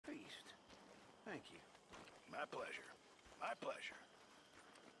Thank you. My pleasure. My pleasure.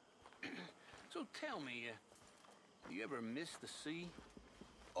 So tell me, do you ever miss the sea?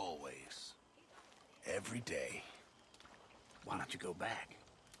 Always. Every day. Why don't you go back?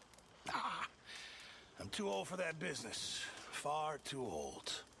 Ah, I'm too old for that business. Far too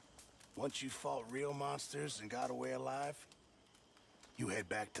old. Once you fought real monsters and got away alive, you head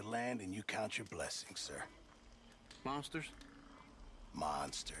back to land and you count your blessings, sir. Monsters?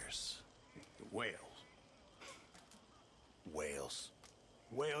 Monsters. Whales. Whales.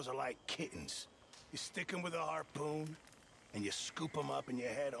 Whales are like kittens. You stick them with a harpoon, and you scoop them up and you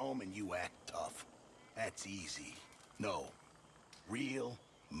head home and you act tough. That's easy. No. Real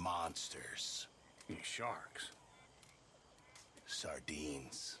monsters. Sharks.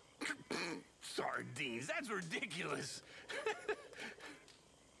 Sardines. Sardines? That's ridiculous.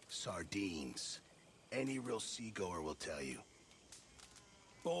 Sardines. Any real seagoer will tell you.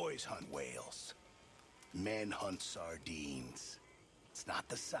 Boys hunt whales. Men hunt sardines. It's not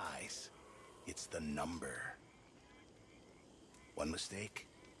the size, it's the number. One mistake,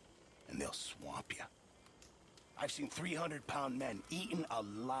 and they'll swamp you. I've seen 300-pound men eaten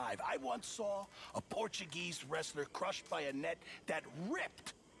alive. I once saw a Portuguese wrestler crushed by a net that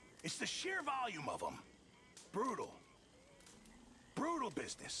ripped. It's the sheer volume of them. Brutal. Brutal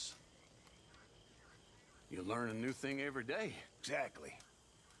business. You learn a new thing every day. Exactly.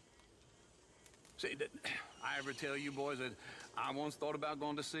 See, did I ever tell you boys that I once thought about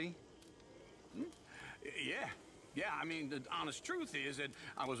going to sea? Yeah, I mean, the honest truth is that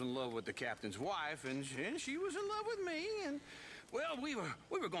I was in love with the captain's wife, and she was in love with me, and, well, we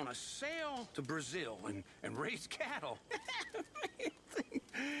were gonna sail to Brazil and raise cattle.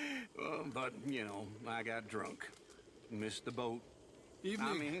 But, you know, I got drunk. Missed the boat. Evening.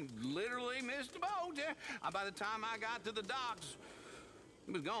 I mean, literally missed the boat. Yeah. By the time I got to the docks,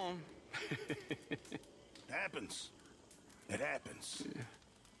 it was gone. Happens. It happens. Yeah.